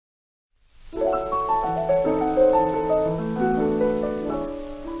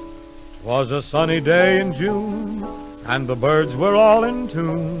'Twas a sunny day in June, and the birds were all in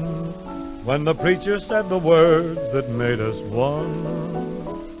tune, when the preacher said the words that made us one.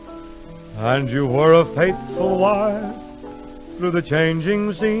 And you were a faithful wife through the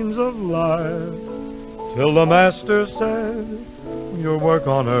changing scenes of life, till the master said your work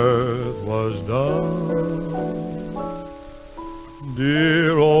on earth was done.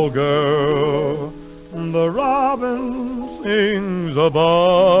 Dear old girl, the robin sings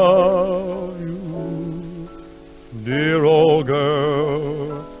above you. Dear old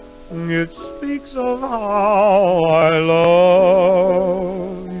girl, it speaks of how I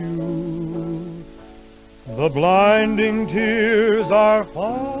love you. The blinding tears are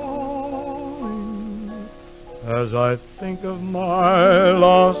falling as I think of my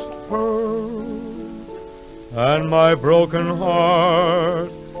lost pearl, and my broken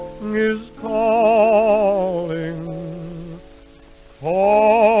heart is calling,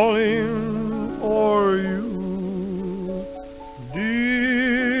 calling for you,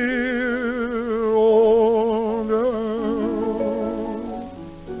 dear old girl.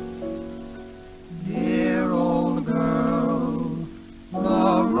 Dear old girl,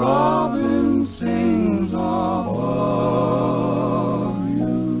 the robin sings above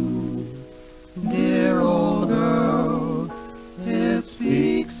you. Dear old girl, it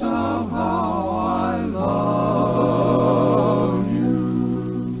speaks of how I love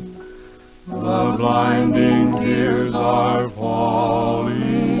you. The blinding tears are falling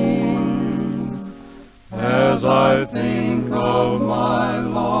as I think of my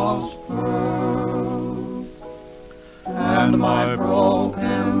lost pearl, and my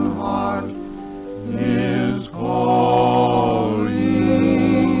broken heart is calling,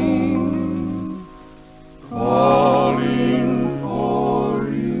 calling for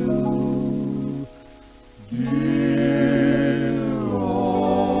you, dear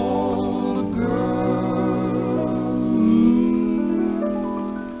old girl.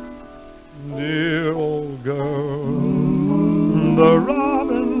 Dear old girl, the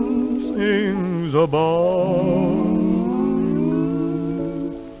robin sings above you.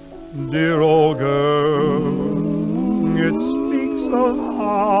 Dear old girl, it speaks of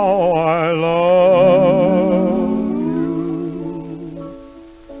how I love you.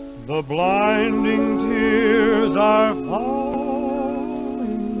 The blinding tears are falling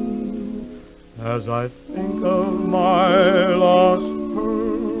as I think of my lost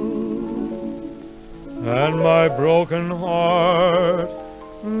pearl, and my broken heart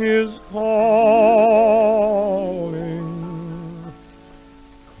is calling.